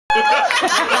Oh,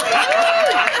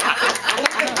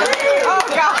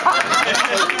 God.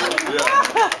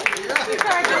 You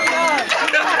cracked me up.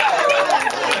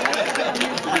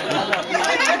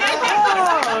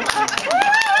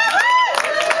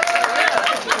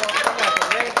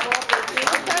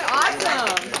 Okay,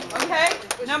 awesome. Okay,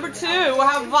 number 2, we'll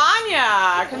have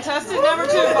Vanya. Contestant number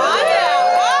 2, Vanya.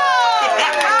 Whoa,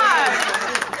 gosh.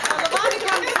 Vanya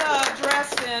comes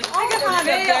dressed in all kind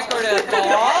of decorative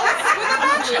balls with a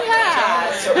matching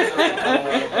hat.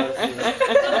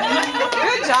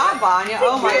 Good job, Vanya.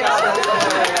 Oh my God, that's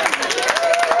good.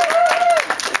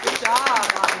 Good job,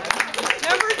 Vanya.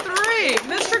 Number 3,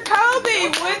 Mr. Kobe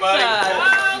with us.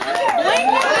 Blink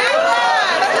necklace.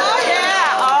 Oh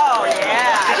yeah. Oh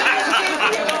yeah.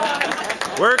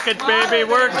 Work it, baby,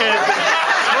 work it.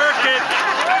 Work it.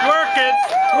 Work it.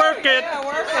 Work it. Yeah,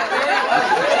 work it.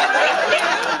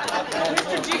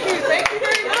 Mr. GQ, thank you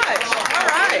very much. All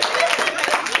right.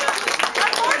 Our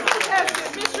fourth contestant,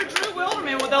 Mr. Drew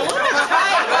Wilderman, with a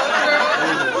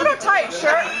little tight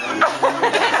shirt. Oh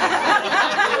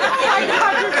my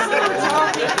God, you're so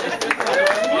tight.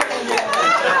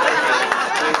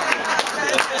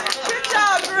 Good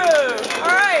job, Drew.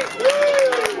 All right.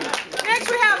 Next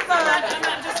we have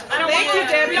thank you,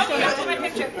 Debbie.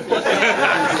 Thank you,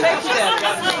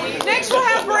 Debbie. Next we'll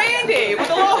have Brandy with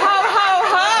a little ho ho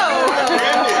ho.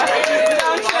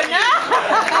 Don't you know?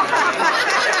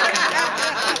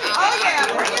 Oh yeah,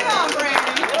 bring it on,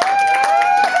 Brandy.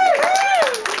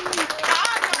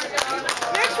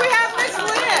 Next we have Miss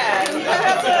Lynn, who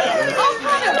has all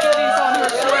kind of goodies on her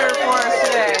sweater for us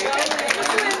today. Miss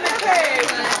Lynn McKay,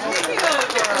 moving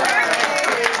over.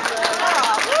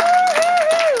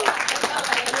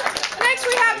 Next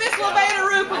we have Miss Levada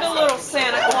Roop with a little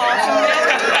Santa Claus.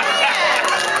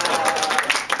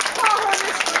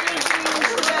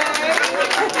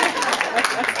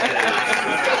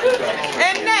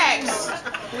 And next,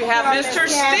 we have Mr.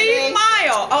 Steve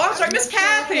Mile. Oh, I'm sorry, Miss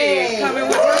Kathy coming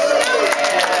with her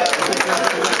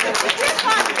His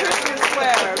kind of Christmas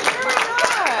sweater. Very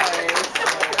nice.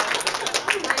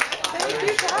 Thank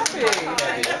you, Kathy.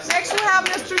 Next, we have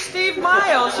Mr. Steve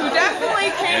Miles, who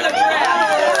definitely came to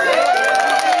dress.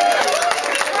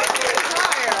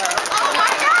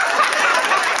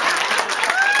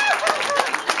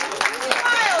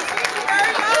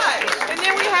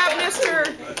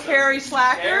 Harry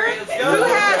Slacker, who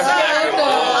has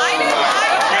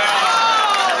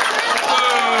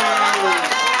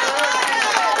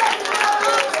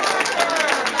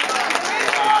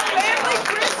Family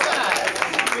Christmas.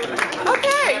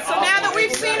 Okay, so now that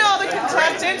we've seen all the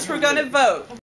contestants, we're going to vote.